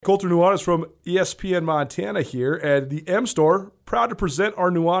Colter Nuanez from ESPN Montana here, and the M Store, proud to present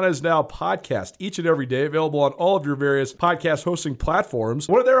our Nuanez Now podcast each and every day, available on all of your various podcast hosting platforms.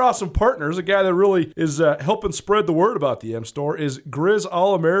 One of their awesome partners, a guy that really is helping spread the word about the M Store, is Grizz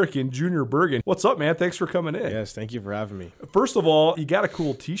All-American Junior Bergen. What's up, man? Thanks for coming in. Yes, thank you for having me. First of all, you got a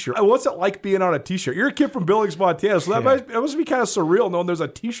cool t-shirt. What's it like being on a t-shirt? You're a kid from Billings, Montana, so that must be kind of surreal knowing there's a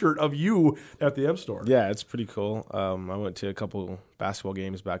t-shirt of you at the M Store. Yeah, it's pretty cool. I went to a couple basketball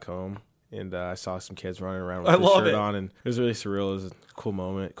games back home, and I saw some kids running around with the shirt on, and it was really surreal. It was a cool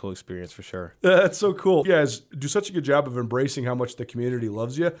moment, cool experience for sure. That's so cool. You guys do such a good job of embracing how much the community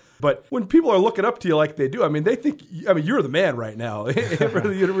loves you. But when people are looking up to you like they do, they think, you're the man right now for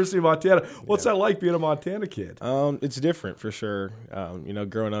the University of Montana. What's that like being a Montana kid? It's different for sure.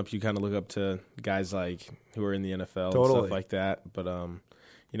 Growing up, you kind of look up to guys like who are in the NFL and stuff like that. But,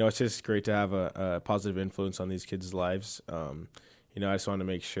 it's just great to have a positive influence on these kids' lives. I just want to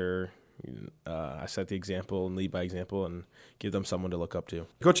make sure I set the example and lead by example and give them someone to look up to.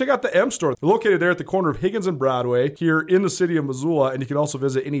 Go check out the M Store. They're located there at the corner of Higgins and Broadway here in the city of Missoula, and you can also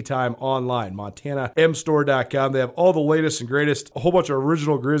visit anytime online, montanamstore.com. They have all the latest and greatest, a whole bunch of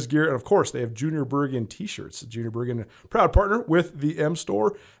original Grizz gear, and of course, they have Junior Bergen t-shirts. Junior Bergen, proud partner with the M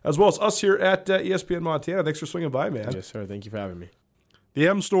Store, as well as us here at ESPN Montana. Thanks for swinging by, man. Yes, sir. Thank you for having me. The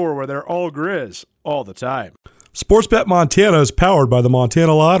M Store, where they're all Grizz all the time. Sportsbet Montana is powered by the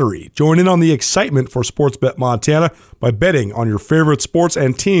Montana Lottery. Join in on the excitement for Sportsbet Montana by betting on your favorite sports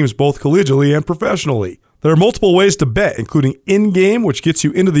and teams both collegially and professionally. There are multiple ways to bet, including in-game, which gets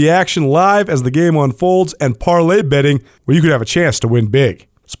you into the action live as the game unfolds, and parlay betting, where you could have a chance to win big.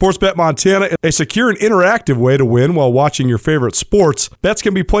 Sportsbet Montana is a secure and interactive way to win while watching your favorite sports. Bets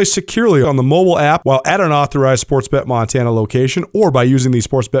can be placed securely on the mobile app while at an authorized Sportsbet Montana location or by using the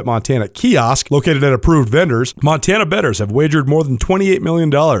Sportsbet Montana kiosk located at approved vendors. Montana bettors have wagered more than $28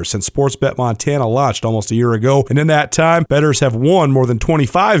 million since Sportsbet Montana launched almost a year ago, and in that time, bettors have won more than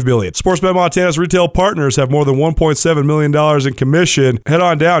 $25 million. Sportsbet Montana's retail partners have more than $1.7 million in commission. Head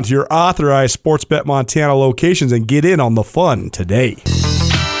on down to your authorized Sportsbet Montana locations and get in on the fun today.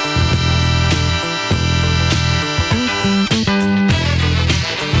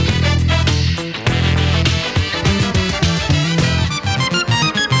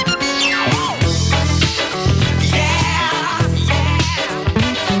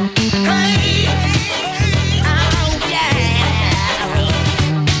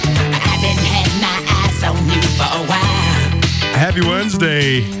 Happy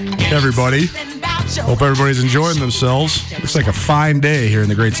Wednesday, everybody. Hope everybody's enjoying themselves. Looks like a fine day here in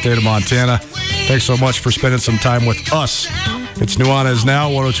the great state of Montana. Thanks so much for spending some time with us. It's Nuanez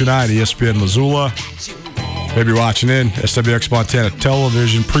Now, 1029 ESPN Missoula. Maybe watching in SWX Montana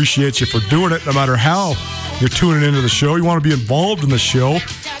Television. Appreciate you for doing it, no matter how you're tuning into the show. You want to be involved in the show.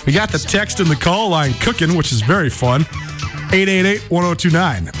 We got the text and the call line cooking, which is very fun.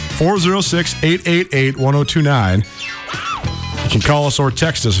 888-1029. 406-888-1029. You can call us or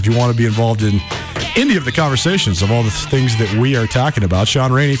text us if you want to be involved in any of the conversations of all the things that we are talking about.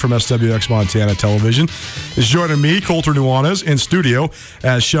 Sean Rainey from SWX Montana Television is joining me, Colter Nuanez, in studio,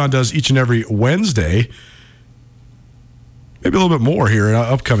 as Sean does each and every Wednesday. Maybe a little bit more here in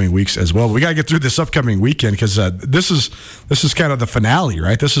upcoming weeks as well. We got to get through this upcoming weekend because this is kind of the finale,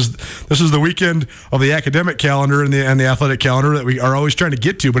 right? This is the weekend of the academic calendar and the athletic calendar that we are always trying to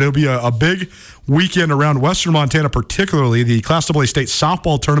get to. But it'll be a big weekend around Western Montana, particularly. The Class AA State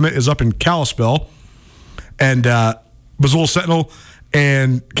softball tournament is up in Kalispell, and Missoula Sentinel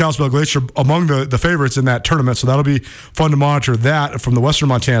and Kalispell Glacier among the favorites in that tournament. So that'll be fun to monitor that from the Western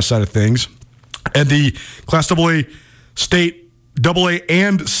Montana side of things. And the Class AA State AA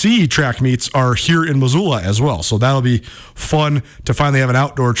and C track meets are here in Missoula as well. So that'll be fun to finally have an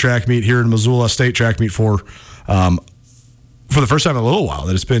outdoor track meet here in Missoula, state track meet for the first time in a little while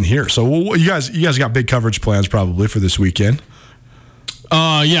that it's been here. So you guys got big coverage plans probably for this weekend.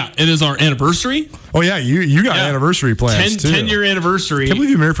 Yeah, it is our anniversary. Oh yeah, you got anniversary plans too. 10-year anniversary. I can't believe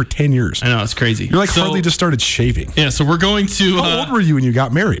you've been married for 10 years. I know, it's crazy. You're hardly just started shaving. Yeah, so we're going to... How old were you when you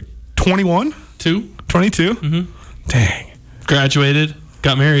got married? 21? 22? Mm-hmm. Dang. Graduated,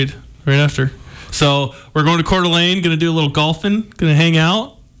 got married right after. So we're going to Coeur d'Alene, going to do a little golfing, going to hang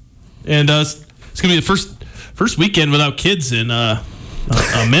out. And it's going to be the first weekend without kids in a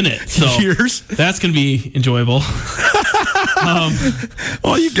minute. So years? That's going to be enjoyable.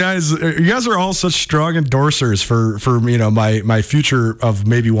 Well, you guys are all such strong endorsers for my future of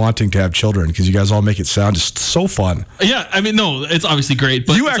maybe wanting to have children, because you guys all make it sound just so fun. Yeah, no, it's obviously great.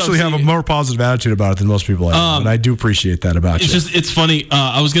 But you actually have a more positive attitude about it than most people have, and I do appreciate that about you. It's funny.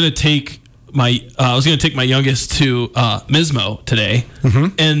 I was going to take I was going to take my youngest to Mismo today,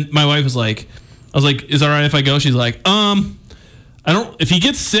 and my wife was like, I was like, is it all right if I go? She's like, I don't. If he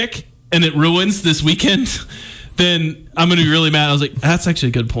gets sick and it ruins this weekend, then I'm going to be really mad. I was like, that's actually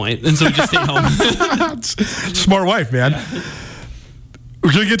a good point. And so we just stayed home. Smart wife, man. Yeah.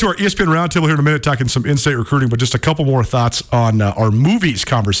 We're going to get to our ESPN Roundtable here in a minute, talking some in-state recruiting, but just a couple more thoughts on our movies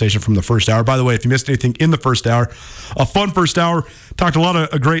conversation from the first hour. By the way, if you missed anything in the first hour, a fun first hour. Talked a lot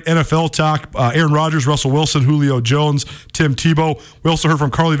of great NFL talk. Aaron Rodgers, Russell Wilson, Julio Jones, Tim Tebow. We also heard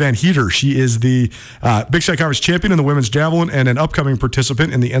from Carly Van Heater. She is the Big Sky Conference champion in the women's javelin and an upcoming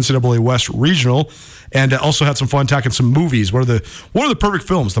participant in the NCAA West Regional. And also had some fun talking some movies. What are the perfect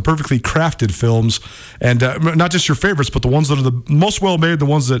films, the perfectly crafted films, and not just your favorites, but the ones that are the most well-made, the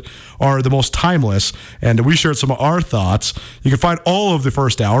ones that are the most timeless. And we shared some of our thoughts. You can find all of the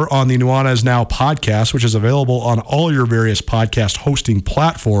first hour on the Nuanez Now podcast, which is available on all your various podcast hosting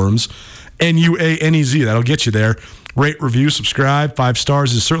platforms. NUANEZ, that'll get you there. Rate, review, subscribe. 5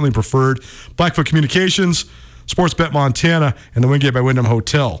 stars is certainly preferred. Blackfoot Communications, Sportsbet Montana, and the Wingate by Wyndham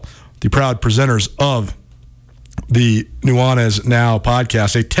Hotel, the proud presenters of the Nuanez Now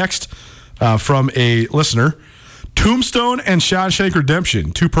podcast. A text from a listener. Tombstone and Shawshank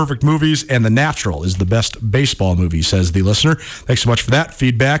Redemption, 2 perfect movies, and The Natural is the best baseball movie, says the listener. Thanks so much for that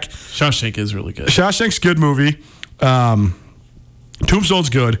feedback. Shawshank is really good. Shawshank's a good movie. Tombstone's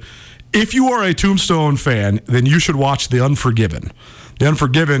good. If you are a Tombstone fan, then you should watch The Unforgiven. The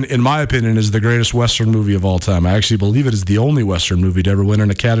Unforgiven, in my opinion, is the greatest Western movie of all time. I actually believe it is the only Western movie to ever win an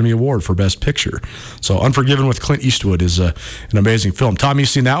Academy Award for Best Picture. So Unforgiven with Clint Eastwood is an amazing film. Tom, you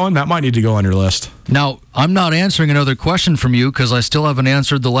seen that one? That might need to go on your list. Now, I'm not answering another question from you because I still haven't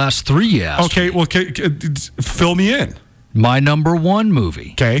answered the last 3 you asked. Okay, well, fill me in. My number 1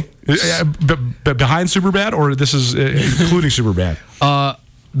 movie. Okay. Behind Superbad, or this is including Superbad?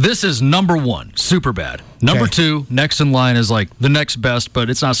 This is number 1, Superbad. Number 2, next in line is like the next best, but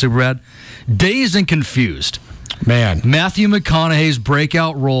it's not Superbad. Dazed and Confused. Man. Matthew McConaughey's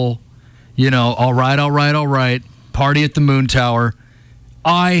breakout role. You know, all right. Party at the Moon Tower.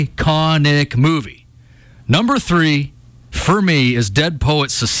 Iconic movie. Number 3, for me, is Dead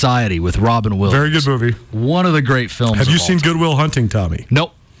Poets Society with Robin Williams. Very good movie. One of the great films. Have you seen Good Will Hunting, Tommy?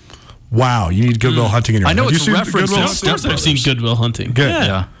 Nope. Wow, you need Good Will Hunting in your life. I know it's referenced. Of course I've seen Good Will Hunting. Good.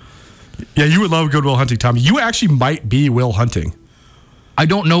 Yeah, you would love Good Will Hunting, Tommy. You actually might be Will Hunting. I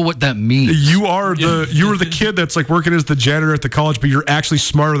don't know what that means. You are you were the kid that's like working as the janitor at the college, but you're actually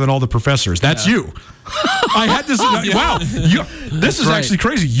smarter than all the professors. That's you. I had this. Wow, this is right. Actually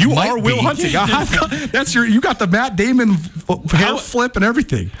crazy. You are Will Hunting. That's you got the Matt Damon hair flip and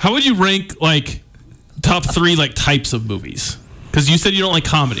everything. How would you rank like top 3 like types of movies? Because you said you don't like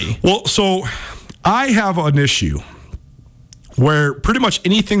comedy. Well, so I have an issue where pretty much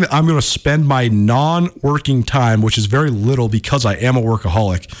anything that I'm going to spend my non-working time, which is very little because I am a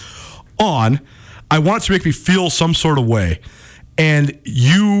workaholic, on, I want it to make me feel some sort of way. And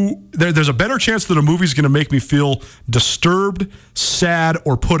there's a better chance that a movie's going to make me feel disturbed, sad,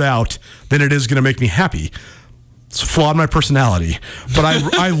 or put out than it is going to make me happy. It's a flaw in my personality, but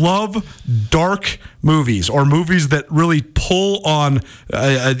I love dark movies or movies that really pull on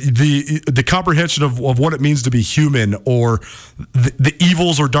the comprehension of what it means to be human or the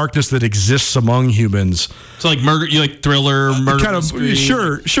evils or darkness that exists among humans. So like murder, you like thriller, murder kind of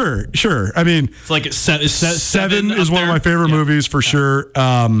mystery? Sure. I mean, it's like Seven is one of my favorite movies for sure.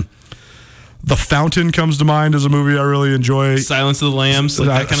 The Fountain comes to mind as a movie I really enjoy. Silence of the Lambs, like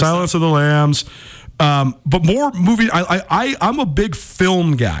that kind Silence of the Lambs. But more movies. I'm a big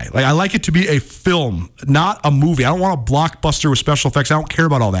film guy. Like I like it to be a film, not a movie. I don't want a blockbuster with special effects. I don't care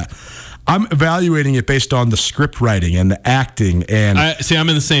about all that. I'm evaluating it based on the script writing and the acting and. I'm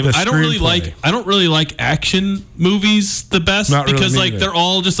in the same. I don't really like action movies the best because like they're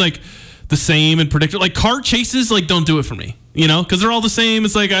all just like the same and predictable. Like car chases, like don't do it for me. You know, because they're all the same.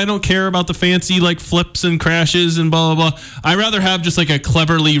 It's like I don't care about the fancy like flips and crashes and blah blah blah. I rather have just like a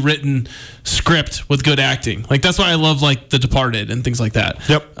cleverly written script with good acting. Like that's why I love like The Departed and things like that.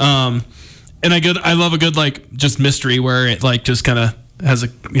 Yep. And I love a good like just mystery where it like just kind of has a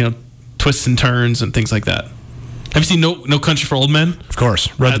twists and turns and things like that. Have you seen No Country for Old Men? Of course,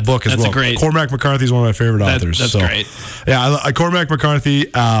 read the book as well. Great. Cormac McCarthy is one of my favorite authors. That's great. Yeah, I Cormac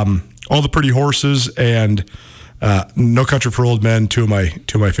McCarthy, All the Pretty Horses, and No Country for Old Men, two of my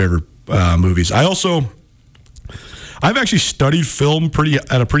favorite movies. I've actually studied film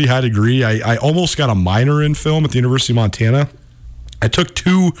at a pretty high degree. I almost got a minor in film at the University of Montana. I took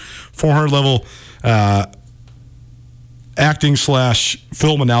 2 400 level acting /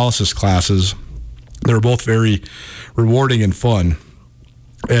 film analysis classes. They were both very rewarding and fun.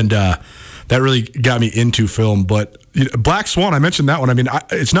 And the that really got me into film. But Black Swan, I mentioned that one. I mean,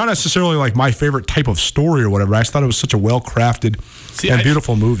 it's not necessarily like my favorite type of story or whatever. I just thought it was such a well-crafted and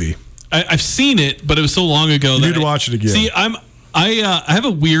beautiful movie. I've seen it, but it was so long ago. You need to watch it again. See, I have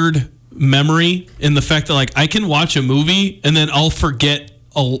a weird memory in the fact that like I can watch a movie and then I'll forget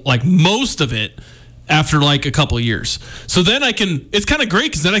like most of it after like a couple of years. So then it's kind of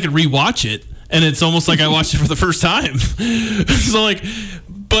great because then I can rewatch it and it's almost like I watched it for the first time. So like,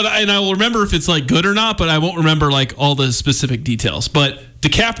 and I will remember if it's like good or not, but I won't remember like all the specific details. But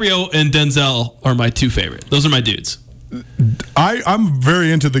DiCaprio and Denzel are my two favorite. Those are my dudes. I'm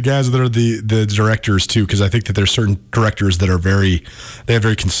very into the guys that are the directors too, because I think that there's certain directors that they have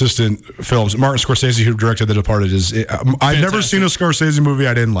very consistent films. Martin Scorsese, who directed The Departed, I've never seen a Scorsese movie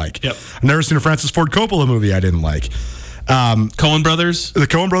I didn't like. Yep. I've never seen a Francis Ford Coppola movie I didn't like. Coen Brothers. The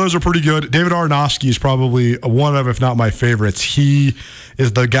Coen Brothers are pretty good. David Aronofsky is probably one of, if not my favorites. He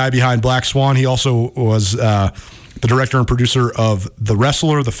is the guy behind Black Swan. He also was the director and producer of The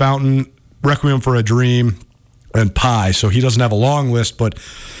Wrestler, The Fountain, Requiem for a Dream, and Pi. So he doesn't have a long list, but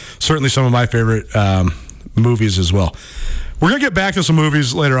certainly some of my favorite movies as well. We're going to get back to some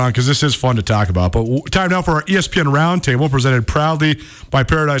movies later on because this is fun to talk about. But time now for our ESPN Roundtable, presented proudly by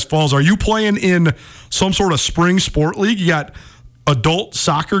Paradise Falls. Are you playing in some sort of spring sport league? You got adult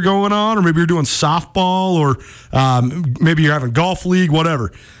soccer going on, or maybe you're doing softball, or maybe you're having golf league,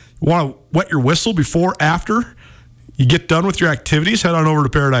 whatever. You want to wet your whistle before, after you get done with your activities? Head on over to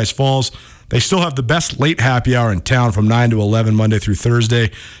Paradise Falls. They still have the best late happy hour in town from 9 to 11 Monday through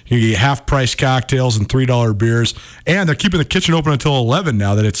Thursday. You get half-price cocktails and $3 beers. And they're keeping the kitchen open until 11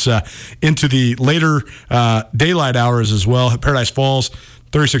 now that it's into the later daylight hours as well. Paradise Falls,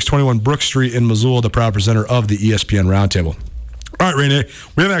 3621 Brook Street in Missoula, the proud presenter of the ESPN Roundtable. All right, Renee,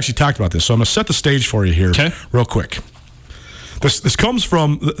 we haven't actually talked about this, so I'm going to set the stage for you here real quick. This comes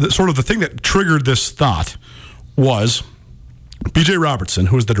from sort of the thing that triggered this thought was B.J. Robertson,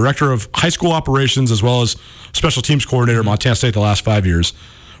 who was the director of high school operations as well as special teams coordinator at Montana State the last 5 years,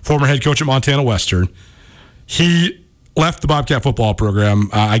 former head coach at Montana Western. He left the Bobcat football program,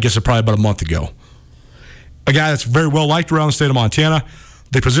 I guess probably about a month ago. A guy that's very well liked around the state of Montana.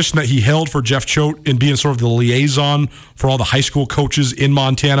 The position that he held for Jeff Choate in being sort of the liaison for all the high school coaches in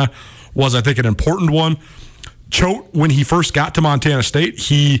Montana was, I think, an important one. Choate, when he first got to Montana State,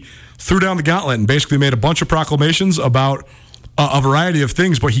 he threw down the gauntlet and basically made a bunch of proclamations about a variety of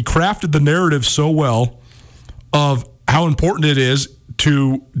things, but he crafted the narrative so well of how important it is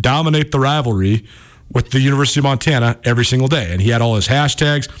to dominate the rivalry with the University of Montana every single day. And he had all his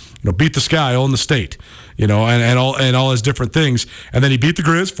hashtags, beat the sky, own the state, and all his different things. And then he beat the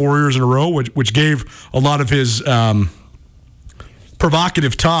Grizz 4 years in a row, which gave a lot of his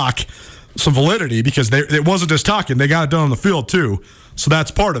provocative talk some validity, because it wasn't just talking. They got it done on the field too. So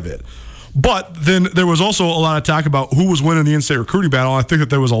that's part of it. But then there was also a lot of talk about who was winning the in-state recruiting battle. I think that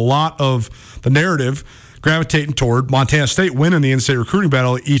there was a lot of the narrative gravitating toward Montana State winning the in-state recruiting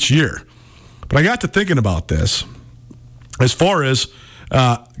battle each year. But I got to thinking about this as far as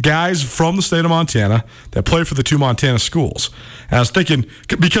guys from the state of Montana that play for the two Montana schools. And I was thinking,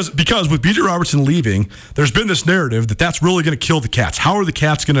 because with B.J. Robertson leaving, there's been this narrative that's really going to kill the Cats. How are the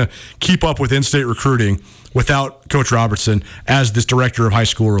Cats going to keep up with in-state recruiting without Coach Robertson as this director of high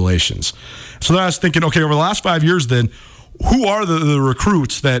school relations? So then I was thinking, okay, over the last 5 years then, who are the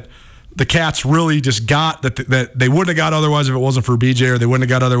recruits that the Cats really just got that they wouldn't have got otherwise if it wasn't for BJ, or they wouldn't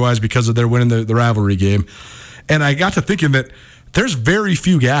have got otherwise because of their winning the rivalry game? And I got to thinking that there's very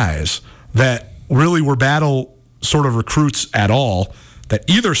few guys that really were battle sort of recruits at all that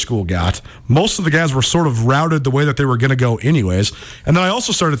either school got. Most of the guys were sort of routed the way that they were going to go anyways. And then I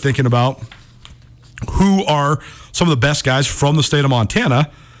also started thinking about who are some of the best guys from the state of Montana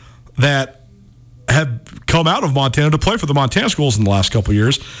that have come out of Montana to play for the Montana schools in the last couple of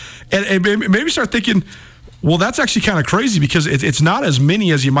years. And maybe start thinking, well, that's actually kind of crazy because it's not as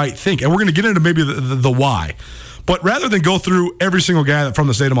many as you might think. And we're going to get into maybe the why. But rather than go through every single guy from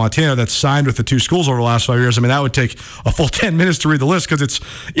the state of Montana that's signed with the two schools over the last 5 years, I mean, that would take a full 10 minutes to read the list because it's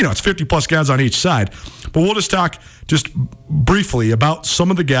 50-plus guys on each side. But we'll just talk just briefly about some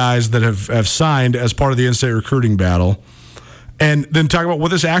of the guys that have signed as part of the in-state recruiting battle, and then talk about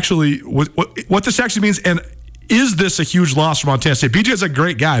what this actually means, and is this a huge loss for Montana State? BJ is a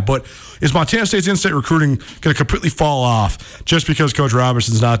great guy, but is Montana State's in-state recruiting going to completely fall off just because Coach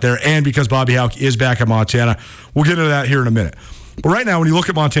Robertson's not there and because Bobby Hauck is back at Montana? We'll get into that here in a minute. But right now, when you look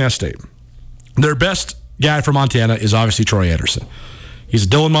at Montana State, their best guy for Montana is obviously Troy Anderson. He's a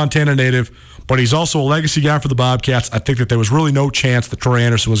Dillon, Montana native, but he's also a legacy guy for the Bobcats. I think that there was really no chance that Troy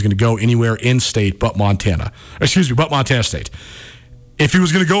Anderson was going to go anywhere in state but Montana State. if he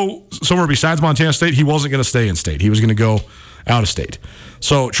was going to go somewhere besides Montana State, he wasn't going to stay in state. He was going to go out of state.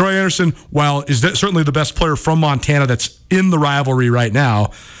 So Troy Anderson, while is certainly the best player from Montana that's in the rivalry right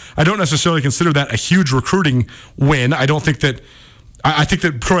now, I don't necessarily consider that a huge recruiting win. I don't think that. I think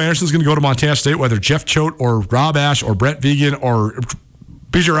that Troy Anderson's going to go to Montana State, whether Jeff Choate or Rob Ash or Brett Vegan or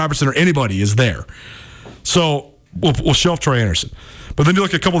BJ Robertson or anybody is there. So we'll shelf Troy Anderson. But then you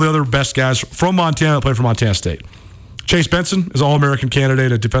look at a couple of the other best guys from Montana that play for Montana State. Chase Benson is an All-American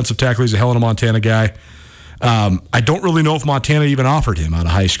candidate, a defensive tackle. He's a Helena, Montana guy. I don't really know if Montana even offered him out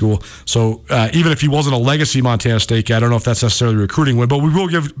of high school. So even if he wasn't a legacy Montana State guy, I don't know if that's necessarily a recruiting win, but we will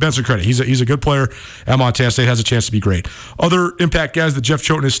give Benson credit. He's a good player at Montana State, has a chance to be great. Other impact guys that Jeff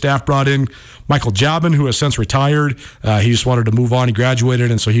Choate and his staff brought in, Michael Jobin, who has since retired. He just wanted to move on. He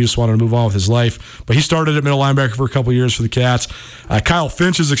graduated, and so he just wanted to move on with his life. But he started at middle linebacker for a couple of years for the Cats. Kyle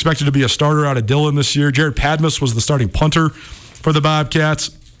Finch is expected to be a starter out of Dillon this year. Jared Padmus was the starting punter for the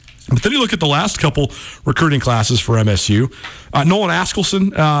Bobcats. But then you look at the last couple recruiting classes for MSU. Nolan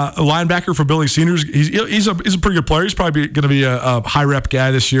Askelson, a linebacker for Billings Seniors. He's a pretty good player. He's probably going to be a high rep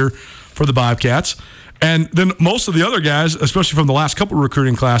guy this year for the Bobcats. And then most of the other guys, especially from the last couple of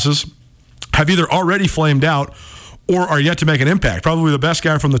recruiting classes, have either already flamed out or are yet to make an impact. Probably the best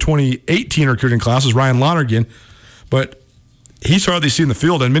guy from the 2018 recruiting class is Ryan Lonergan, but he's hardly seen the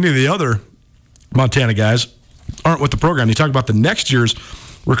field. And many of the other Montana guys aren't with the program. You talk about the next year's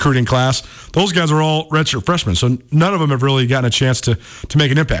recruiting class, those guys are all redshirt freshmen, so none of them have really gotten a chance to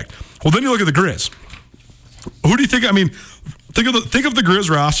make an impact. Well, then you look at the Grizz. Who do you think? I mean, think of the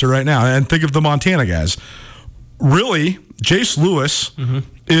Grizz roster right now, and think of the Montana guys. Really, Jace Lewis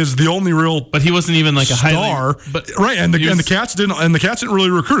is the only real, but he wasn't even like a star, right? And the Cats didn't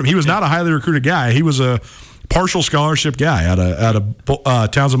really recruit him. He was not a highly recruited guy. He was a partial scholarship guy out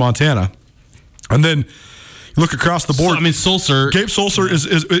of Townsend, Montana, and then. Look across the board. Sulser. Gabe Sulser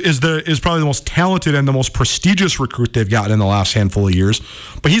is probably the most talented and the most prestigious recruit they've gotten in the last handful of years.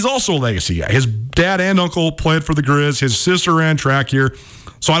 But he's also a legacy guy. His dad and uncle played for the Grizz. His sister ran track here.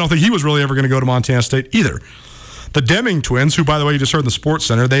 So I don't think he was really ever going to go to Montana State either. The Deming twins, who, by the way, you just heard in the Sports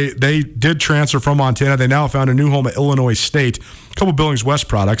Center, they did transfer from Montana. They now found a new home at Illinois State. A couple Billings West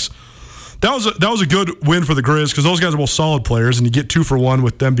products. That was a good win for the Grizz because those guys are both solid players, and you get 2 for 1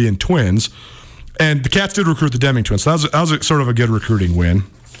 with them being twins. And the Cats did recruit the Deming twins. So that was sort of a good recruiting win.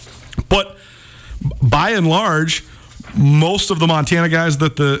 But by and large, most of the Montana guys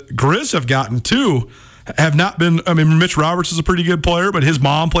that the Grizz have gotten to have not been. I mean, Mitch Roberts is a pretty good player, but his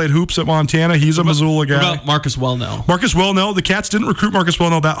mom played hoops at Montana. He's a Missoula guy. What about Marcus Wellnell? Marcus Wellnell, the Cats didn't recruit Marcus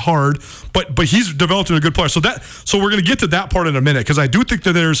Wellnell that hard, but he's developed into a good player. So we're going to get to that part in a minute because I do think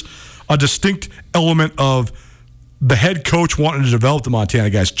that there's a distinct element of the head coach wanting to develop the Montana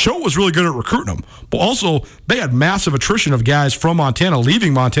guys. Choate was really good at recruiting them, but also they had massive attrition of guys from Montana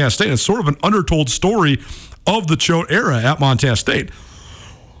leaving Montana State. It's sort of an undertold story of the Choate era at Montana State.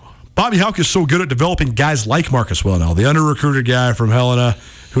 Bobby Hauck is so good at developing guys like Marcus Wellnell, the under-recruited guy from Helena,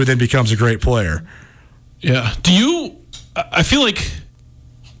 who then becomes a great player. Yeah. I feel like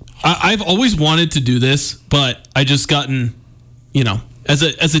I've always wanted to do this, but I just gotten, as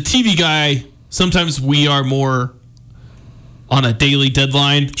a TV guy, sometimes we are more on a daily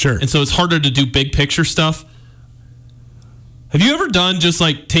deadline. Sure. And so it's harder to do big picture stuff. Have you ever done just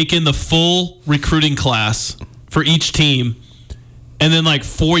like taken the full recruiting class for each team and then like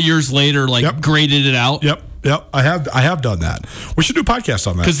 4 years later, graded it out? Yep. I have done that. We should do a podcast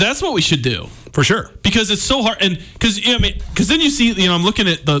on that. Because that's what we should do. For sure. Because it's so hard. And because then you see, I'm looking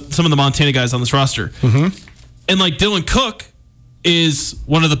at some of the Montana guys on this roster. Mm-hmm. And like Dylan Cook is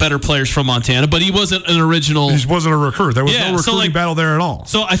one of the better players from Montana, but he wasn't an original. He wasn't a recruit. There was no recruiting battle there at all.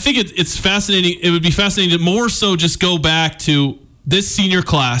 So I think it's fascinating. It would be fascinating to more so just go back to this senior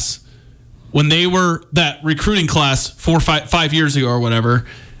class when they were that recruiting class 5 years ago or whatever,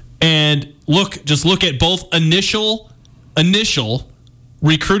 and look at both initial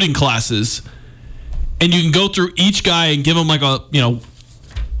recruiting classes, and you can go through each guy and give them like a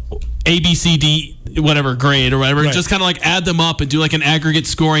A, B, C, D, whatever grade or whatever, right. Just kind of like add them up and do like an aggregate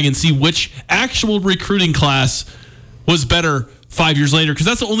scoring and see which actual recruiting class was better 5 years later. Because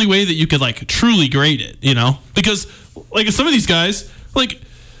that's the only way that you could like truly grade it, Because like some of these guys, like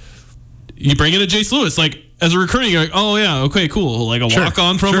you bring in a Jace Lewis, like as a recruiting, you're like, oh yeah, okay, cool, like a walk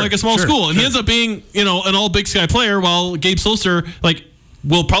on from like a small school, and he ends up being an all Big Sky player, while Gabe Sulser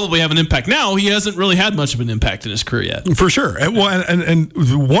will probably have an impact now. He hasn't really had much of an impact in his career yet. For sure. And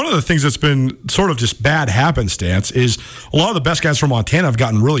one of the things that's been sort of just bad happenstance is a lot of the best guys from Montana have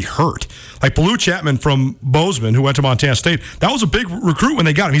gotten really hurt. Like Baloo Chapman from Bozeman, who went to Montana State, that was a big recruit when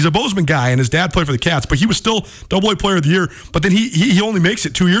they got him. He's a Bozeman guy, and his dad played for the Cats, but he was still AA Player of the Year. But then he only makes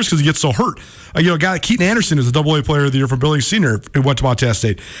it 2 years because he gets so hurt. A guy like Keaton Anderson is a AA Player of the Year from Billings Senior who went to Montana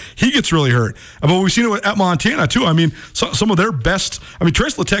State. He gets really hurt. But we've seen it at Montana, too. I mean, some of their best,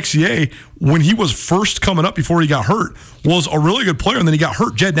 Trace Letexier, when he was first coming up before he got hurt, was a really good player, and then he got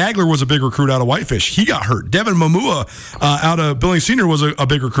hurt. Jed Nagler was a big recruit out of Whitefish. He got hurt. Devin Mamua out of Billings Senior was a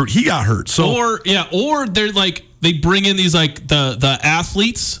big recruit. He got hurt. So or they're like, they bring in these like the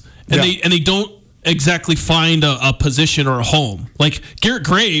athletes and they don't exactly find a position or a home. Like Garrett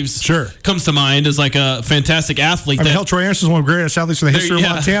Graves comes to mind as like a fantastic athlete. Hell, Troy Anderson is one of the greatest athletes in the history of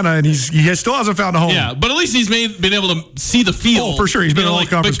Montana, and he still hasn't found a home. Yeah, but at least he's been able to see the field. Oh, for sure. He's been a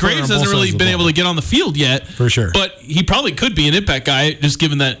conference player. But Graves hasn't really been able to get on the field yet. For sure. But he probably could be an impact guy, just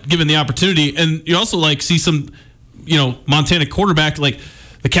given the opportunity. And you also like see some, Montana quarterback, like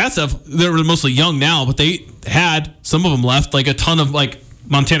the Cats they're mostly young now, but they had some of them left, like a ton of like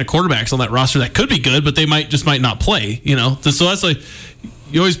Montana quarterbacks on that roster that could be good, but they might not play, So that's like,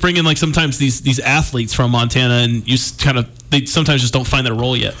 you always bring in like sometimes these athletes from Montana, and they sometimes just don't find their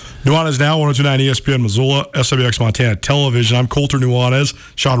role yet. Nuanez Now, 102.9 ESPN Missoula, SWX Montana Television. I'm Colter Nuanez.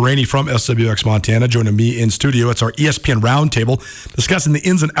 Sean Rainey from SWX Montana joining me in studio. It's our ESPN Roundtable discussing the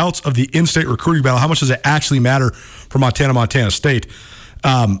ins and outs of the in-state recruiting battle. How much does it actually matter for Montana State?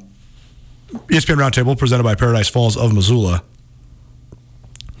 ESPN Roundtable presented by Paradise Falls of Missoula.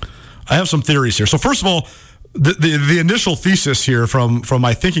 I have some theories here. So first of all, the initial thesis here from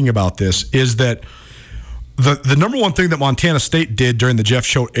my thinking about this is that the number one thing that Montana State did during the Jeff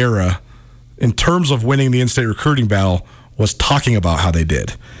Choate era in terms of winning the in-state recruiting battle was talking about how they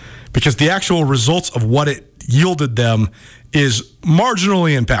did. Because the actual results of what it yielded them is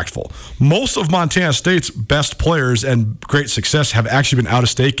marginally impactful. Most of Montana State's best players and great success have actually been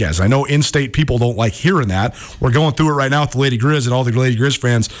out-of-state guys. I know in-state people don't like hearing that. We're going through it right now with the Lady Grizz, and all the Lady Grizz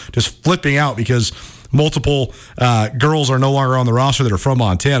fans just flipping out because multiple girls are no longer on the roster that are from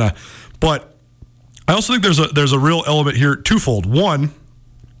Montana. But I also think there's a real element here, twofold. One,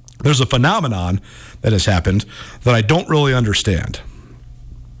 there's a phenomenon that has happened that I don't really understand.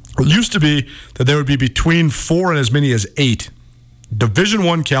 It used to be that there would be between 4 and as many as 8 Division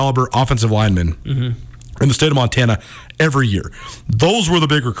I caliber offensive linemen in the state of Montana every year. Those were the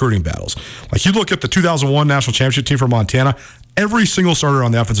big recruiting battles. Like you look at the 2001 national championship team from Montana, every single starter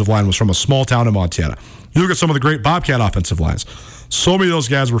on the offensive line was from a small town in Montana. You look at some of the great Bobcat offensive lines. So many of those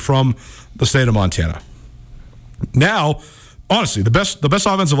guys were from the state of Montana. Now, honestly, the best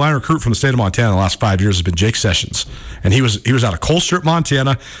offensive line recruit from the state of Montana in the last 5 years has been Jake Sessions, and he was out of Colstrip,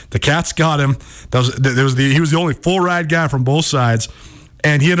 Montana. The Cats got him. He was the only full ride guy from both sides,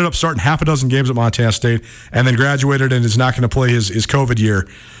 and he ended up starting half a dozen games at Montana State, and then graduated and is not going to play his COVID year.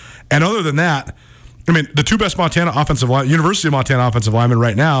 And other than that, the two best University of Montana offensive linemen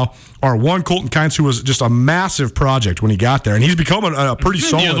right now are one, Colton Kynes, who was just a massive project when he got there, and he's become a pretty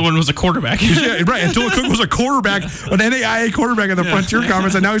solid. The other one was a quarterback. Right. And Dylan Cook was a quarterback, an NAIA quarterback in the Frontier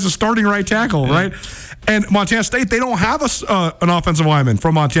Conference, and now he's a starting right tackle, right? And Montana State, they don't have an offensive lineman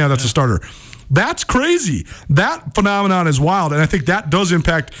from Montana that's a starter. That's crazy. That phenomenon is wild, and I think that does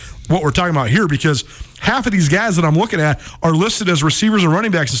impact what we're talking about here, because half of these guys that I'm looking at are listed as receivers and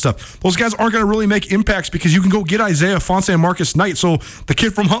running backs and stuff. Those guys aren't going to really make impacts because you can go get Isaiah Fonse and Marcus Knight. So the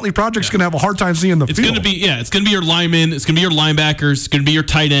kid from Huntley Project's going to have a hard time seeing the field. It's going to be your linemen. It's going to be your linebackers. It's going to be your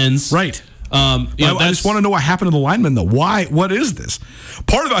tight ends. Right. I just want to know what happened to the linemen, though. Why? What is this?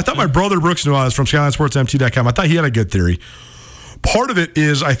 Part of it, I thought my brother Brooks knew. I was from SkylineSportsMT.com. I thought he had a good theory. Part of it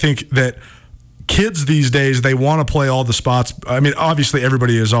is, I think, that kids these days, they want to play all the spots. Obviously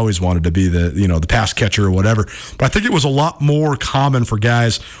everybody has always wanted to be the pass catcher or whatever, but I think it was a lot more common for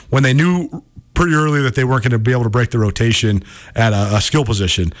guys when they knew pretty early that they weren't going to be able to break the rotation at a skill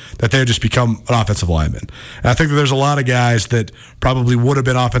position, that they would just become an offensive lineman. And I think that there's a lot of guys that probably would have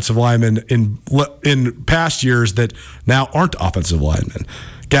been offensive linemen in past years that now aren't offensive linemen.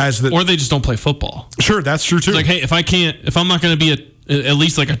 Guys that, or they just don't play football. Sure, that's true too. It's like, hey, if I'm not going to be at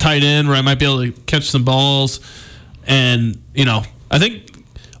least like a tight end where I might be able to catch some balls, and I think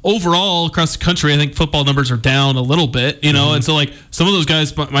overall across the country, I think football numbers are down a little bit, and so like some of those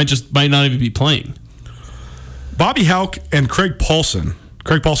guys might not even be playing. Bobby Houck and Craig Paulson.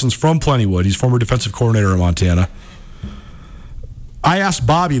 Craig Paulson's from Plentywood. He's former defensive coordinator in Montana. I asked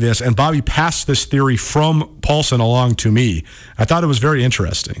Bobby this, and Bobby passed this theory from Paulson along to me. I thought it was very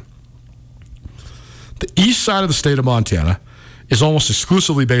interesting. The east side of the state of Montana is almost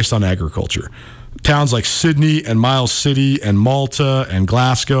exclusively based on agriculture. Towns like Sydney and Miles City and Malta and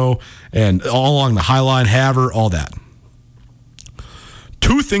Glasgow and all along the High Line, Havre, all that.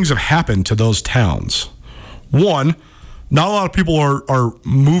 two things have happened to those towns. One, not a lot of people are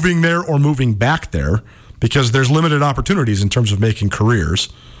moving there or moving back there because there's limited opportunities in terms of making careers.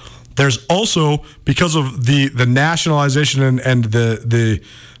 There's also, because of the nationalization and the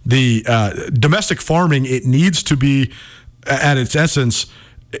domestic farming, it needs to be, at its essence,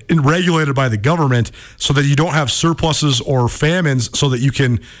 regulated by the government so that you don't have surpluses or famines, so that you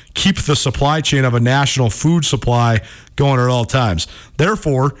can keep the supply chain of a national food supply going at all times.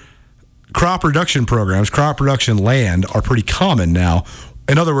 Therefore, crop production programs, crop production land are pretty common now.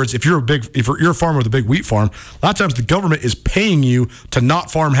 In other words, if you're a farmer with a big wheat farm, a lot of times the government is paying you to not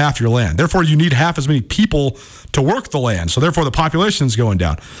farm half your land. Therefore, you need half as many people to work the land. So therefore, the population is going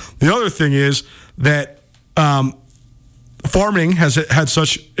down. The other thing is that farming has had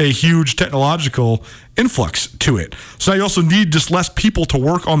such a huge technological influx to it. So now you also need just less people to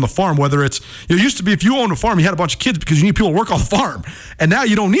work on the farm, whether it's, it used to be if you owned a farm, you had a bunch of kids because you need people to work on the farm. And now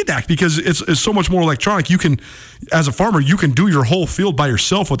you don't need that because it's so much more electronic. You can, as a farmer, you can do your whole field by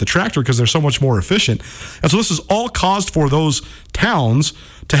yourself with the tractor because they're so much more efficient. And so this is all caused for those towns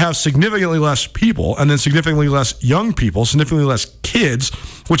to have significantly less people, and then significantly less young people, significantly less kids,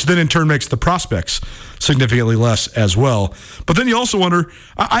 which then in turn makes the prospects significantly less as well. But then you also wonder,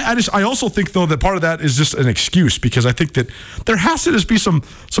 I also think though that part of that is just an excuse, because I think that there has to just be some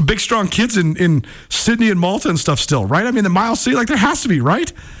big strong kids in Sydney and Malta and stuff still, right? I mean, the Miles City, like there has to be,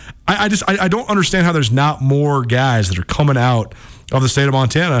 right? I don't understand how there's not more guys that are coming out of the state of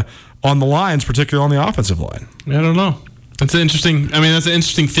Montana on the lines, particularly on the offensive line. I don't know. That's an interesting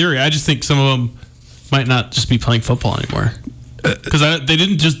theory. I just think some of them might not just be playing football anymore because they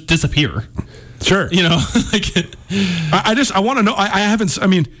didn't just disappear. Sure. You know, like I want to know. I haven't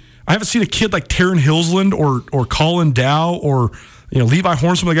seen a kid like Taryn Hillsland or Colin Dow or Levi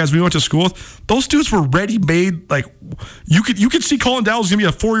Horn, some of the guys we went to school with. Those dudes were ready-made. Like you could see Colin Dow was going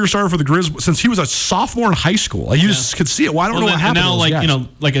to be a 4-year starter for the Grizz since he was a sophomore in high school. Like you just could see it. Well, I don't know what happened. Now,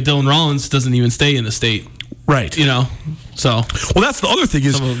 like a Dylan Rollins doesn't even stay in the state. Right. So. Well, that's the other thing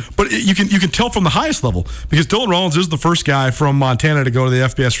is, but you can tell from the highest level, because Dylan Rollins is the first guy from Montana to go to the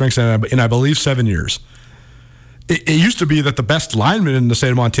FBS ranks in I believe 7 years. It used to be that the best lineman in the state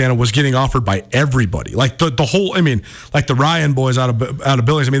of Montana was getting offered by everybody, like the whole. I mean, like the Ryan boys out of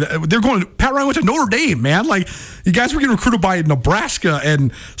Billings. I mean, they're going. Pat Ryan went to Notre Dame, man. Like you guys were getting recruited by Nebraska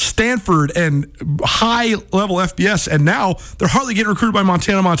and Stanford and high level FBS, and now they're hardly getting recruited by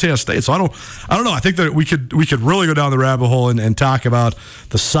Montana State. So I don't know. I think that we could really go down the rabbit hole and talk about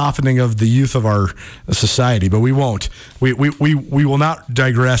the softening of the youth of our society, but we won't. We will not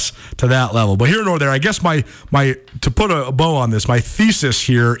digress to that level. But here nor there, I guess my to put a bow on this, my thesis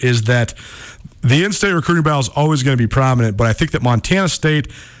here is that the in-state recruiting battle is always going to be prominent, but I think that Montana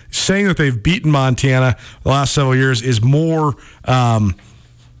State saying that they've beaten Montana the last several years is more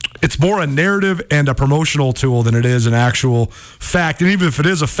it's more a narrative and a promotional tool than it is an actual fact. And even if it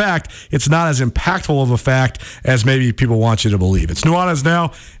is a fact, it's not as impactful of a fact as maybe people want you to believe. It's Nuanez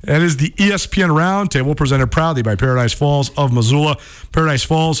Now. That is the ESPN Roundtable, presented proudly by Paradise Falls of Missoula. Paradise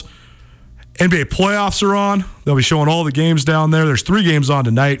Falls, NBA playoffs are on. They'll be showing all the games down there. There's 3 games on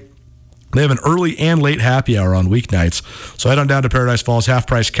tonight. They have an early and late happy hour on weeknights. So head on down to Paradise Falls.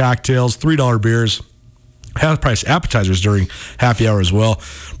 Half-price cocktails, $3 beers, half-price appetizers during happy hour as well.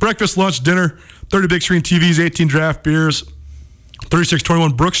 Breakfast, lunch, dinner, 30 big screen TVs, 18 draft beers,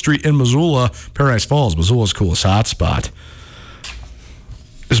 3621 Brook Street in Missoula. Paradise Falls, Missoula's coolest hotspot.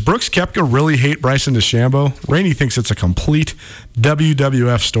 Does Brooks Koepka really hate Bryson DeChambeau? Rainey thinks it's a complete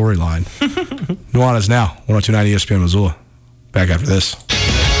WWF storyline. Nuanez Now, 102.9 ESPN Missoula. Back after this.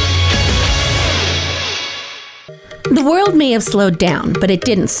 The world may have slowed down, but it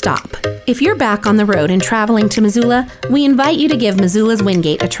didn't stop. If you're back on the road and traveling to Missoula, we invite you to give Missoula's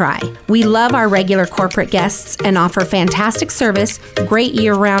Wingate a try. We love our regular corporate guests and offer fantastic service, great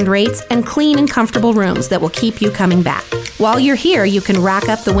year-round rates, and clean and comfortable rooms that will keep you coming back. While you're here, you can rack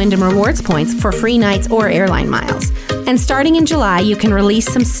up the Wyndham Rewards points for free nights or airline miles. And starting in July, you can release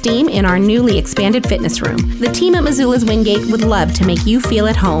some steam in our newly expanded fitness room. The team at Missoula's Wingate would love to make you feel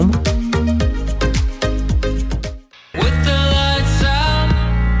at home.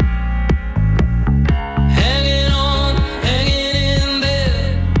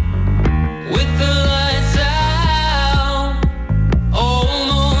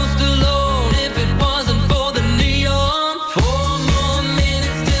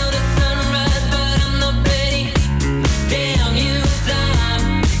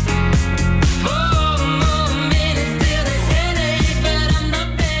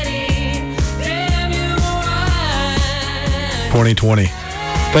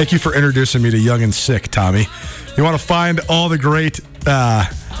 Thank you for introducing me to Young and Sick, Tommy. You want to find all the great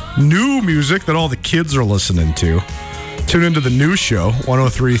new music that all the kids are listening to, tune into the new show,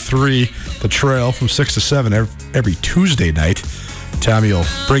 103.3 The Trail from 6 to 7 every Tuesday night. Tommy will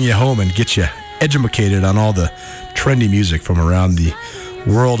bring you home and get you educated on all the trendy music from around the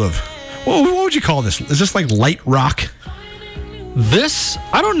world of, what would you call this? Is this like light rock? This,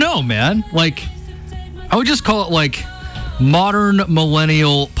 I don't know, man. Like, I would just call it like modern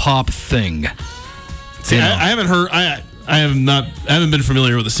millennial pop thing. See, I haven't heard. I haven't been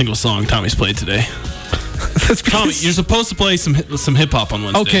familiar with a single song Tommy's played today. Tommy, you're supposed to play some hip hop on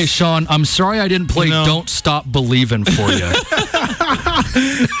Wednesdays. Okay, Sean, I'm sorry I didn't play Don't Stop Believin' for you.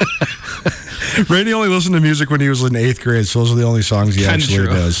 Randy only listened to music when he was in 8th grade, so those are the only songs he actually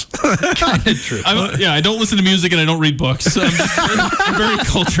does. Kind of true. I don't listen to music and I don't read books. So I'm very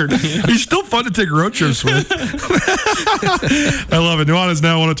cultured. He's still fun to take road trips with. I love it. Nuanez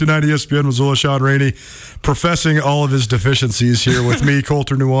Now, 102.9 ESPN, Missoula, Sean Rainey, professing all of his deficiencies here with me,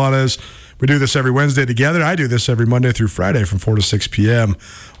 Colter Nuanez. We do this every Wednesday together. I do this every Monday through Friday from 4 to 6 p.m.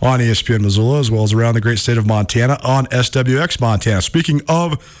 on ESPN Missoula, as well as around the great state of Montana on SWX Montana. Speaking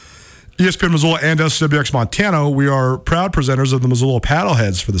of ESPN Missoula and SWX Montana, we are proud presenters of the Missoula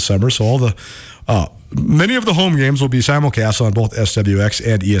Paddleheads for the summer. So all the many of the home games will be simulcast on both SWX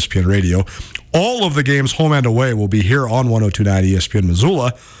and ESPN Radio. All of the games, home and away, will be here on 102.9 ESPN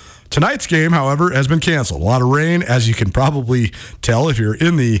Missoula. Tonight's game, however, has been canceled. A lot of rain, as you can probably tell if you're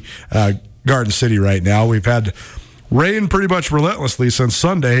in the Garden City right now. We've had rain pretty much relentlessly since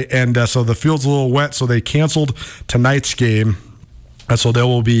Sunday, and so the field's a little wet, so they canceled tonight's game. So they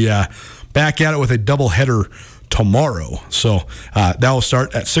will be back at it with a doubleheader tomorrow. So that will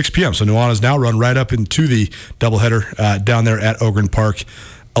start at 6 p.m. So Nuanez Now run right up into the doubleheader down there at Ogren Park,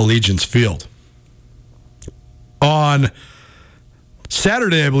 Allegiance Field. On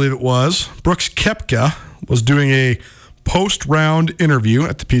Saturday, I believe it was, Brooks Koepka was doing a post-round interview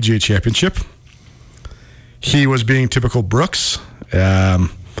at the PGA Championship. He was being typical Brooks,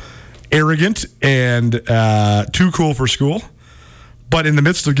 arrogant and too cool for school. But in the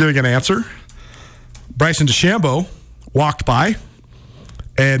midst of giving an answer, Bryson DeChambeau walked by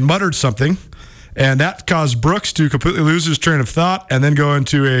and muttered something, and that caused Brooks to completely lose his train of thought and then go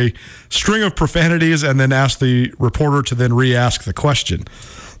into a string of profanities and then ask the reporter to then re-ask the question.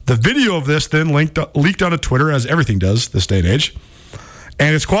 The video of this then leaked onto Twitter, as everything does this day and age,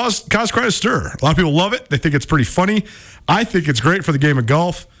 and it's caused quite a stir. A lot of people love it. They think it's pretty funny. I think it's great for the game of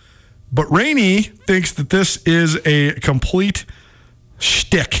golf. But Rainey thinks that this is a complete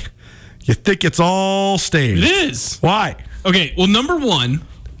shtick. You think it's all staged. It is. Why? Okay, well, number one,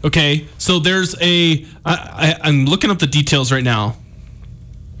 okay, so there's I'm looking up the details right now.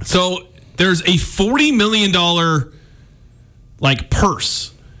 So there's a $40 million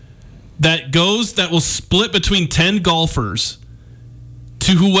purse that will split between 10 golfers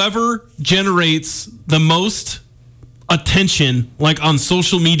to whoever generates the most attention on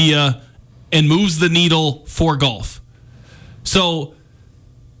social media and moves the needle for golf. So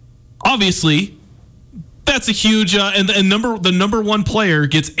obviously that's a huge the number one player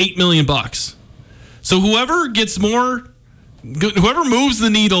gets $8 million. So whoever moves the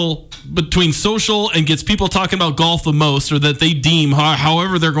needle between social and gets people talking about golf the most, or that they deem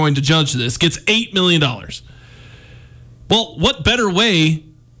however they're going to judge this, gets $8 million. Well, what better way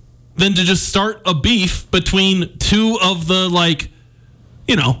than to just start a beef between two of the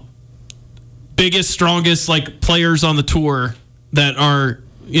biggest, strongest players on the tour that are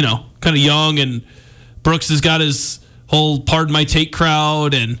kind of young, and Brooks has got his whole "Pardon My Take"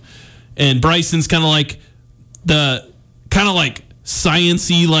 crowd, and Bryson's kind of the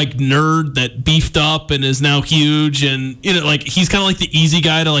sciencey nerd that beefed up and is now huge, and he's kind of the easy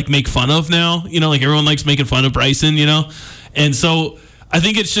guy to make fun of now. Everyone likes making fun of Bryson, and so I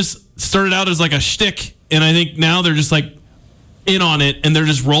think it's just started out as a shtick, and I think now they're just in on it and they're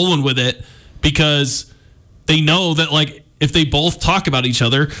just rolling with it because they know that if they both talk about each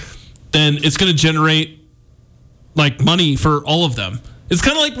other, then it's going to generate money for all of them. It's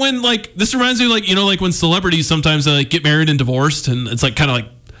kind of when this reminds me when celebrities sometimes get married and divorced, and it's kind of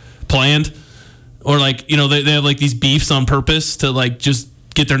planned, or they have these beefs on purpose to just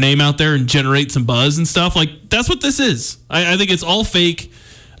get their name out there and generate some buzz and stuff. That's what this is. I think it's all fake.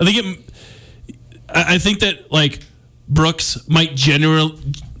 I think that Brooks might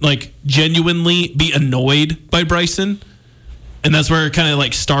genuinely be annoyed by Bryson, and that's where it kind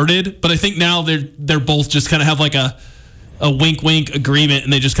of started. But I think now they're both just kind of have a wink wink agreement,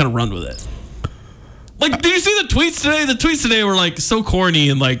 and they just kind of run with it. Like, did you see the tweets today? The tweets today were like so corny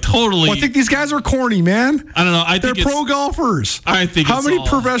and like totally. Well, I think these guys are corny, man. I don't know. They're pro golfers. I think. How many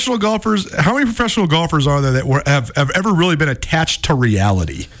professional golfers are there that have ever really been attached to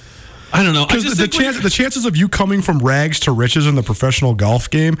reality? I don't know. Because the chances of you coming from rags to riches in the professional golf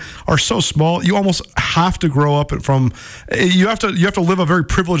game are so small. You almost have to grow up from. You have to live a very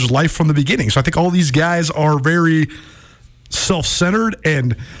privileged life from the beginning. So I think all these guys are very self-centered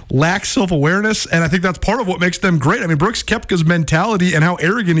and lack self-awareness, and I think that's part of what makes them great. I mean, Brooks Koepka's mentality and how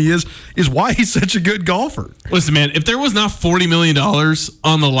arrogant he is why he's such a good golfer. Listen, man, if there was not $40 million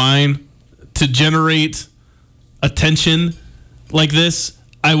on the line to generate attention like this,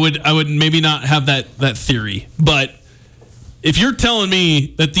 I would maybe not have that theory. But if you're telling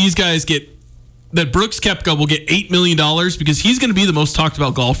me that these guys that Brooks Koepka will get $8 million because he's going to be the most talked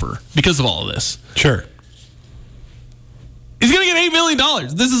about golfer because of all of this. Sure. He's going to get $8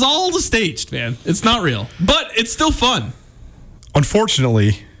 million. This is all staged, man. It's not real. But it's still fun.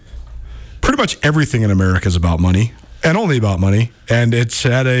 Unfortunately, pretty much everything in America is about money, and only about money. And it's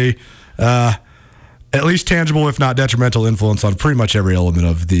had a at least tangible, if not detrimental, influence on pretty much every element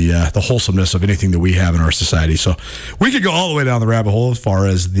of the wholesomeness of anything that we have in our society. So we could go all the way down the rabbit hole as far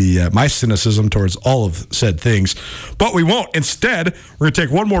as my cynicism towards all of said things. But we won't. Instead, we're going to take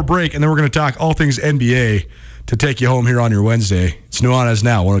one more break, and then we're going to talk all things NBA to take you home here on your Wednesday. It's Nuanez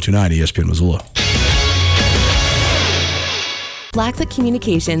Now, 102.9 ESPN Missoula. Blackfoot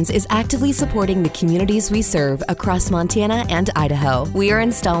Communications is actively supporting the communities we serve across Montana and Idaho. We are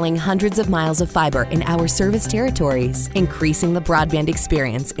installing hundreds of miles of fiber in our service territories, increasing the broadband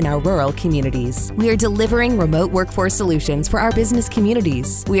experience in our rural communities. We are delivering remote workforce solutions for our business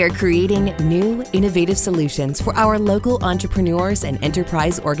communities. We are creating new, innovative solutions for our local entrepreneurs and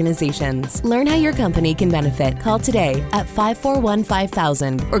enterprise organizations. Learn how your company can benefit. Call today at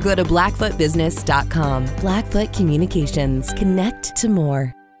 541-5000 or go to blackfootbusiness.com. Blackfoot Communications. Connect to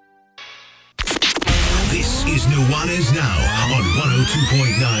more. This is Nuanez Now on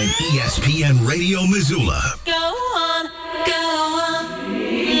 102.9 ESPN Radio Missoula. Go on,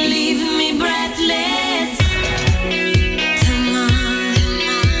 leave me breathless. Come on.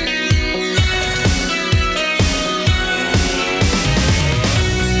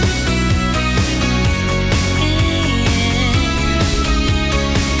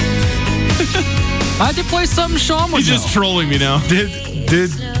 I had to play something Sean was He's just trolling me now. Do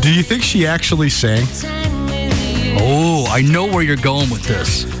you think she actually sang? Oh, I know where you're going with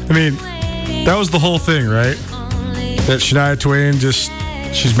this. I mean, that was the whole thing, right? That Shania Twain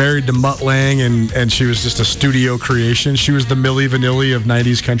she's married to Mutt Lange, and she was just a studio creation. She was the Milli Vanilli of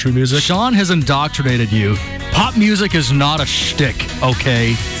 90s country music. Sean has indoctrinated you. Pop music is not a shtick,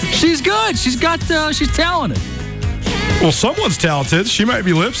 okay? She's good. She's talented. Well, someone's talented. She might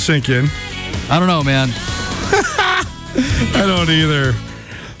be lip syncing. I don't know, man. I don't either.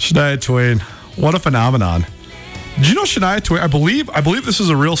 Shania Twain. What a phenomenon. Did you know Shania Twain? I believe this is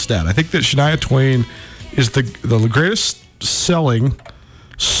a real stat. I think that Shania Twain is the greatest selling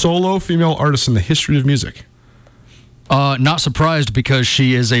solo female artist in the history of music. Not surprised because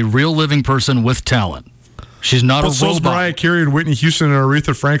she is a real living person with talent. She's not a robot. So's Mariah Carey and Whitney Houston and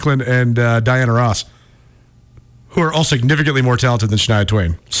Aretha Franklin and Diana Ross, who are all significantly more talented than Shania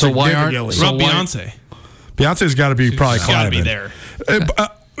Twain. So why aren't Beyonce? Beyonce's got to be probably climbing. Got to be there.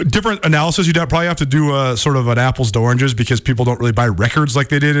 Different analysis. You'd probably have to do sort of an apples to oranges because people don't really buy records like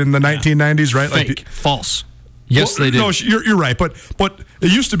they did in the 1990s, right? Fake. False. Yes, they did. No, you're right. But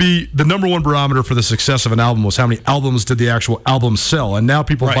it used to be the number one barometer for the success of an album was how many albums did the actual album sell. And now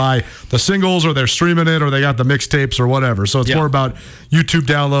people buy the singles, or they're streaming it, or they got the mixtapes or whatever. So it's more about YouTube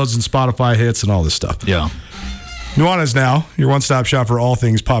downloads and Spotify hits and all this stuff. Yeah. Nuanez Now, your one-stop shop for all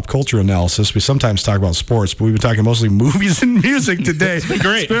things pop culture analysis. We sometimes talk about sports, but we've been talking mostly movies and music today. It's been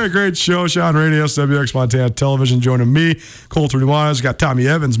great. It's been a great show. Sean Radios, WX Montana Television, joining me, Colter Nuanez. Got Tommy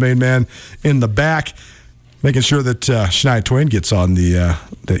Evans, main man, in the back, making sure that Shania Twain gets on the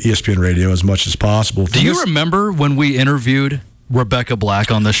ESPN radio as much as possible. Do you remember when we interviewed Rebecca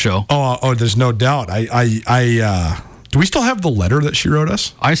Black on this show? Oh, there's no doubt. Do we still have the letter that she wrote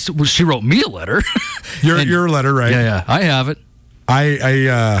us? She wrote me a letter. Your letter, right? Yeah, I have it.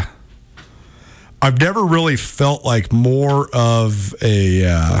 I've never really felt like more of a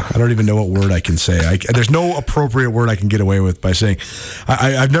I don't even know what word I can say. There's no appropriate word I can get away with by saying.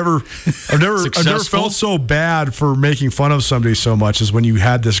 I've never felt so bad for making fun of somebody so much as when you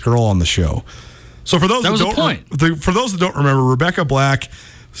had this girl on the show. So for those that don't remember, Rebecca Black.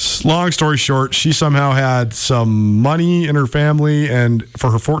 Long story short, she somehow had some money in her family, and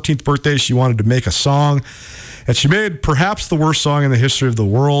for her 14th birthday, she wanted to make a song. And she made perhaps the worst song in the history of the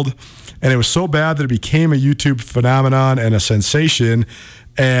world. And it was so bad that it became a YouTube phenomenon and a sensation.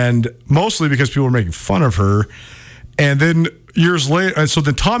 And mostly because people were making fun of her. And then years later, and so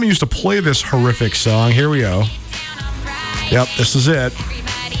then Tommy used to play this horrific song. Here we go. Yep, this is it.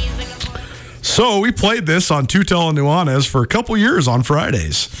 So we played this on Tutel and Nuanez for a couple years on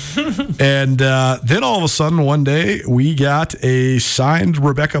Fridays. And then all of a sudden, one day, we got a signed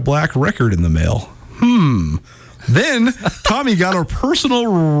Rebecca Black record in the mail. Then Tommy got a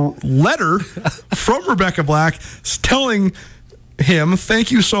personal letter from Rebecca Black telling him,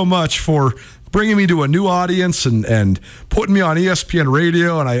 thank you so much for bringing me to a new audience and putting me on ESPN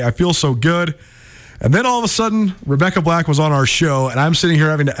radio, and I feel so good. And then all of a sudden, Rebecca Black was on our show, and I'm sitting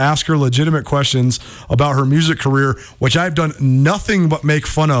here having to ask her legitimate questions about her music career, which I've done nothing but make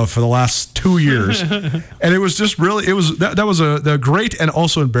fun of for the last 2 years. And it was just really, that was a great and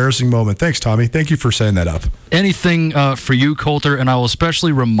also embarrassing moment. Thanks, Tommy. Thank you for setting that up. Anything for you, Coulter, and I will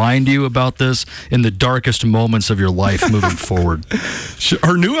especially remind you about this in the darkest moments of your life moving forward.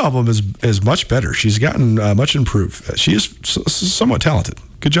 Her new album is much better. She's gotten much improved. She is somewhat talented.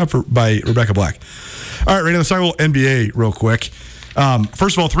 Good job by Rebecca Black. All right, Randy, let's talk a little NBA real quick.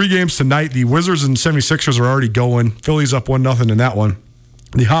 First of all, 3 games tonight. The Wizards and 76ers are already going. Philly's up 1-0 in that one.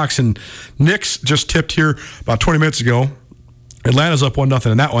 The Hawks and Knicks just tipped here about 20 minutes ago. Atlanta's up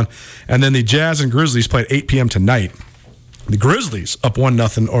 1-0 in that one. And then the Jazz and Grizzlies play at 8 p.m. tonight. The Grizzlies up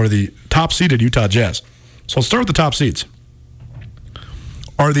 1-0 over the top-seeded Utah Jazz. So let's start with the top seeds.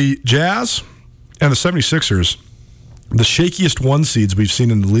 Are the Jazz and the 76ers the shakiest 1 seeds we've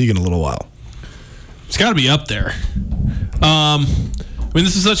seen in the league in a little while? It's got to be up there. I mean,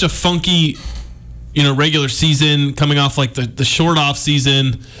 this is such a funky, regular season coming off like the short off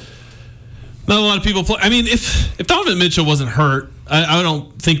season. Not a lot of people play. I mean, if Donovan Mitchell wasn't hurt, I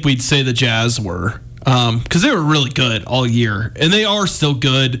don't think we'd say the Jazz were, because they were really good all year, and they are still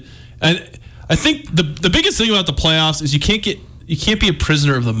good. And I think the biggest thing about the playoffs is you can't be a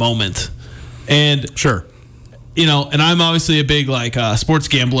prisoner of the moment. And sure. And I'm obviously a big sports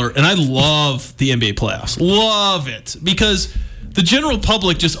gambler, and I love the NBA playoffs. Love it, because the general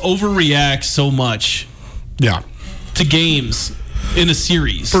public just overreacts so much. Yeah. To games in a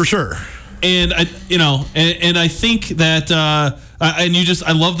series. For sure. And I think that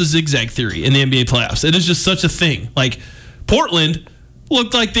I love the zigzag theory in the NBA playoffs. It is just such a thing. Like Portland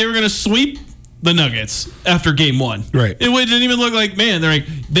looked like they were going to sweep the Nuggets after game 1. Right. It didn't even look like,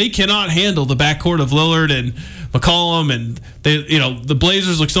 they cannot handle the backcourt of Lillard and McCollum, and the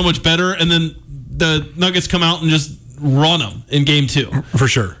Blazers look so much better, and then the Nuggets come out and just run them in game 2. For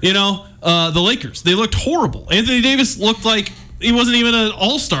sure. The Lakers, they looked horrible. Anthony Davis looked like he wasn't even an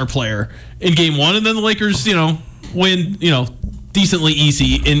all-star player in game 1, and then the Lakers, win, decently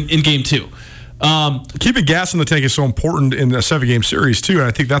easy in game 2. Keeping gas in the tank is so important in a 7-game series too, and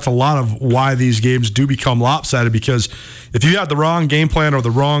I think that's a lot of why these games do become lopsided, because if you have the wrong game plan or the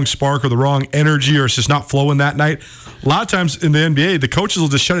wrong spark or the wrong energy, or it's just not flowing that night, a lot of times in the NBA, the coaches will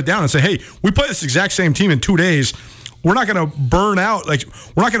just shut it down and say, hey, we play this exact same team in 2 days. We're not going to burn out.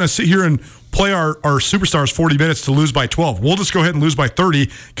 We're not going to sit here and play our superstars 40 minutes to lose by 12. We'll just go ahead and lose by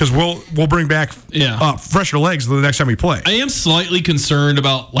 30 because we'll bring back fresher legs the next time we play. I am slightly concerned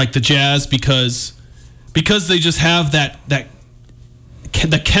about the Jazz because they just have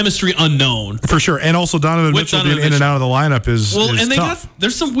the chemistry unknown. For sure. And also Donovan Mitchell being in and out of the lineup is tough.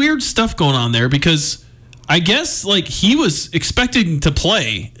 There's some weird stuff going on there, because I guess he was expecting to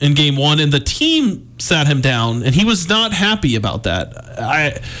play in game 1, and the team sat him down, and he was not happy about that.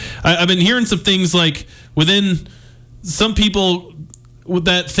 I've been hearing some things within some people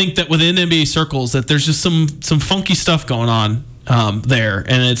that think that within NBA circles that there's just some funky stuff going on there,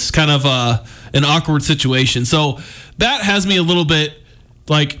 and it's kind of an awkward situation. So that has me a little bit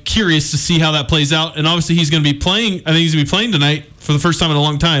curious to see how that plays out. And obviously he's going to be playing. I think he's going to be playing tonight for the first time in a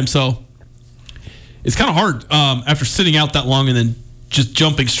long time. So it's kind of hard after sitting out that long and then just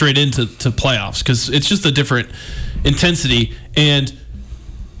jumping straight into playoffs, because it's just a different intensity. And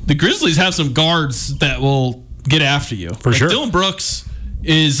the Grizzlies have some guards that will get after you. For sure. Dylan Brooks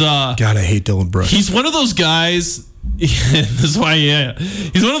is... God, I hate Dylan Brooks. He's one of those guys... this is why,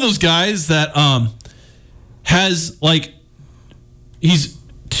 he's one of those guys that has,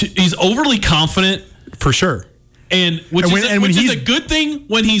 he's overly confident. For sure. Which is a good thing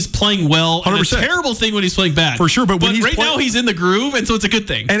when he's playing well, 100%. And a terrible thing when he's playing bad. For sure, but right now he's in the groove, and so it's a good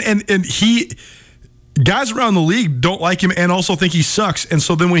thing. And he guys around the league don't like him and also think he sucks. And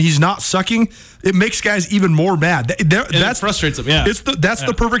so then when he's not sucking, it makes guys even more mad. That frustrates them. Yeah, that's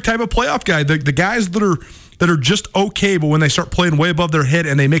the perfect type of playoff guy. The guys that are just okay, but when they start playing way above their head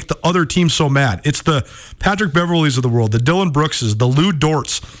and they make the other team so mad. It's the Patrick Beverleys of the world, the Dylan Brookses, the Lou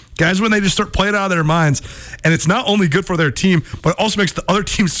Dorts. Guys, when they just start playing out of their minds, and it's not only good for their team, but it also makes the other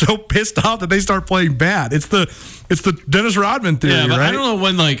team so pissed off that they start playing bad. It's the Dennis Rodman theory, yeah, but right? I don't know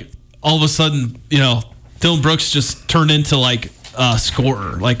when, like, all of a sudden, Dylan Brooks just turned into, like, a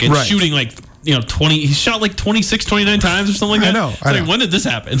scorer. Like, and shooting, like, 20. He shot like 26, 29 times or something like that. I know. When did this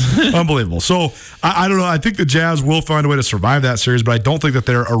happen? Unbelievable. So, I don't know. I think the Jazz will find a way to survive that series, but I don't think that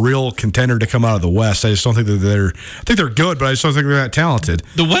they're a real contender to come out of the West. I just don't think that I think they're good, but I just don't think they're that talented.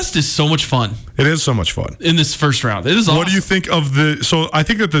 The West is so much fun. It is so much fun. In this first round. It is awesome. What do you think of so I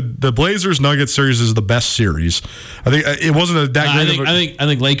think that the Blazers-Nuggets series is the best series. I think it wasn't that great of a... I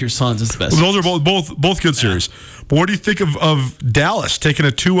think Lakers-Suns is the best. Those are both good series. But what do you think of Dallas taking a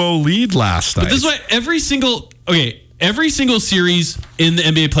 2-0 lead last night? But this is why every single series in the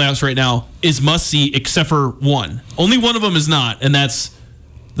NBA playoffs right now is must-see except for one. Only one of them is not, and that's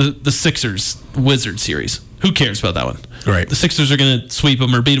the Sixers-Wizards series. Who cares about that one? Right. The Sixers are going to sweep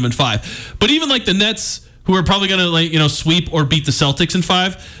them or beat them in 5. But even like the Nets, who are probably going to sweep or beat the Celtics in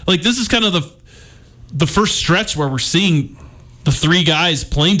 5, like this is kind of the first stretch where we're seeing the three guys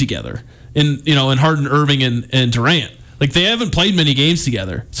playing together in Harden, Irving, and Durant. Like they haven't played many games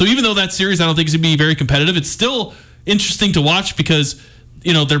together. So even though that series I don't think is going to be very competitive, it's still interesting to watch because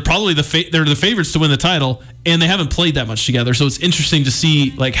they're probably they're the favorites to win the title, and they haven't played that much together. So it's interesting to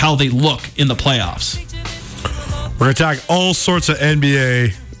see like how they look in the playoffs. We're going to talk all sorts of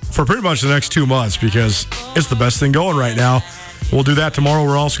NBA for pretty much the next 2 months because it's the best thing going right now. We'll do that tomorrow.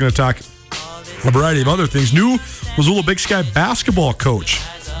 We're also going to talk a variety of other things. New Missoula Big Sky basketball coach,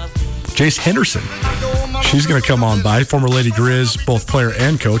 Jace Henderson. She's going to come on by, former Lady Grizz, both player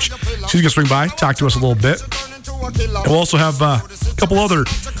and coach. She's going to swing by, talk to us a little bit. And we'll also have a couple other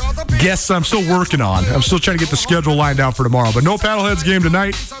guests I'm still working on. I'm still trying to get the schedule lined out for tomorrow. But no Paddleheads game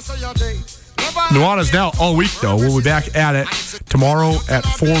tonight. Nuanez now all week, though. We'll be back at it tomorrow at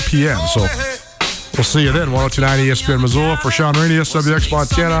 4 p.m. So we'll see you then. 102.9 ESPN Missoula. For Sean Rainey, SWX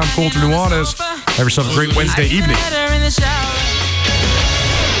Montana, I'm Colter Nuanez. Have yourself a great Wednesday evening.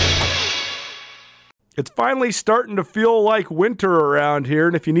 It's finally starting to feel like winter around here,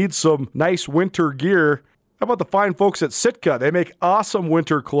 and if you need some nice winter gear, how about the fine folks at Sitka? They make awesome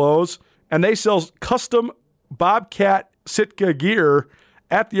winter clothes, and they sell custom Bobcat Sitka gear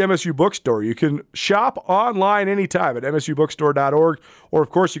at the MSU Bookstore. You can shop online anytime at msubookstore.org, or of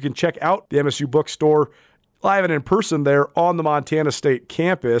course you can check out the MSU Bookstore live and in person there on the Montana State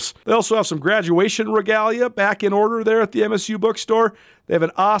campus. They also have some graduation regalia back in order there at the MSU Bookstore. They have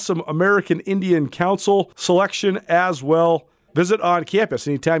an awesome American Indian Council selection as well. Visit on campus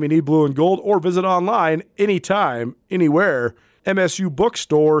anytime you need blue and gold, or visit online anytime, anywhere,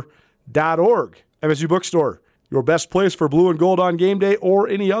 msubookstore.org. MSU Bookstore, your best place for blue and gold on game day or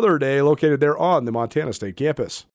any other day, located there on the Montana State campus.